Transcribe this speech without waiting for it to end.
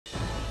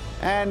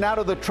And now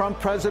to the Trump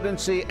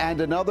presidency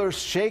and another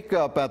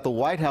shakeup at the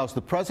White House.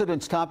 The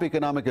president's top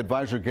economic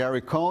advisor,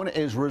 Gary Cohn,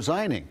 is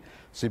resigning.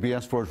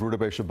 CBS 4's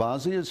Rudabeh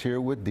Shabazi is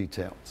here with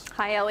details.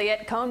 Hi,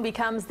 Elliot. Cohn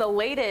becomes the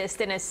latest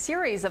in a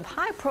series of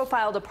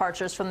high-profile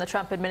departures from the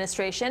Trump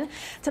administration.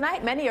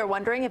 Tonight, many are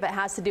wondering if it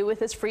has to do with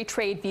his free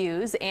trade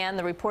views and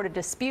the reported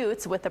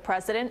disputes with the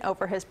president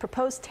over his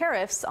proposed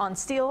tariffs on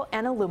steel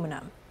and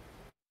aluminum.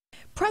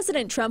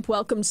 President Trump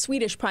welcomed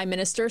Swedish Prime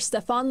Minister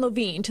Stefan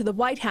Löfven to the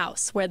White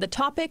House, where the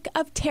topic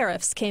of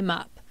tariffs came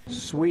up.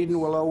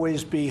 Sweden will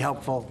always be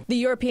helpful. The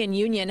European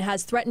Union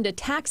has threatened to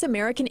tax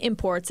American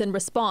imports in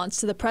response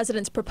to the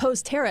president's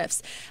proposed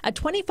tariffs, a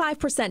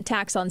 25%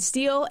 tax on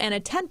steel and a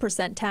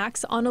 10%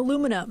 tax on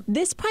aluminum.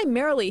 This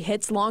primarily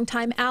hits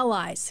longtime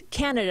allies,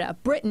 Canada,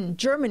 Britain,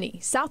 Germany,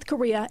 South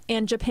Korea,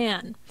 and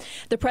Japan.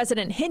 The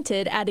president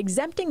hinted at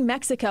exempting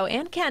Mexico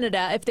and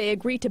Canada if they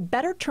agree to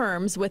better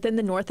terms within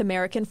the North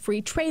American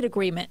Free Trade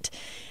Agreement.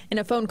 In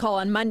a phone call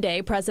on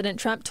Monday, President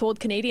Trump told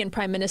Canadian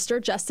Prime Minister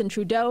Justin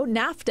Trudeau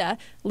NAFTA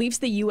leaves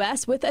the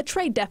U.S. with a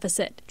trade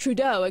deficit.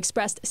 Trudeau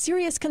expressed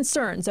serious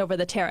concerns over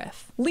the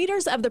tariff.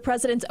 Leaders of the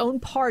president's own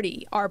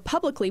party are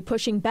publicly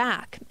pushing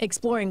back,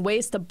 exploring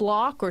ways to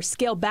block or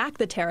scale back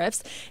the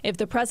tariffs if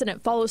the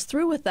president follows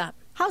through with them.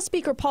 House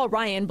Speaker Paul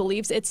Ryan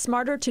believes it's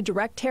smarter to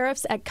direct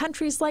tariffs at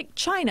countries like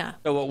China.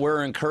 So what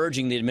we're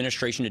encouraging the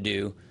administration to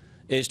do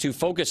is to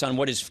focus on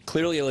what is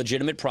clearly a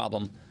legitimate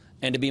problem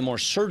and to be more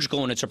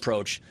surgical in its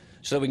approach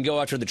so that we can go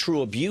after the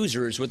true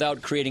abusers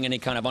without creating any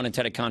kind of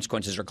unintended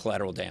consequences or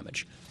collateral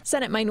damage.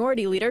 Senate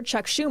Minority Leader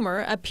Chuck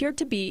Schumer appeared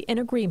to be in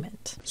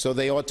agreement. So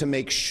they ought to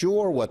make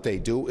sure what they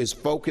do is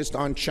focused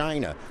on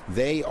China.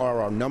 They are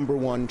our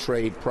 #1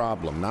 trade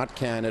problem, not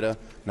Canada,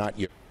 not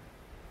Europe.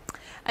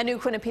 A new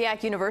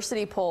Quinnipiac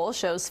University poll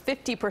shows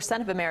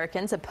 50% of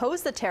Americans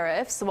oppose the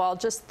tariffs, while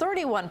just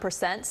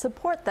 31%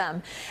 support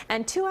them.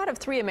 And 2 out of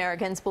 3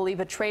 Americans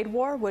believe a trade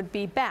war would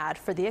be bad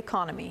for the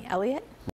economy. Elliot?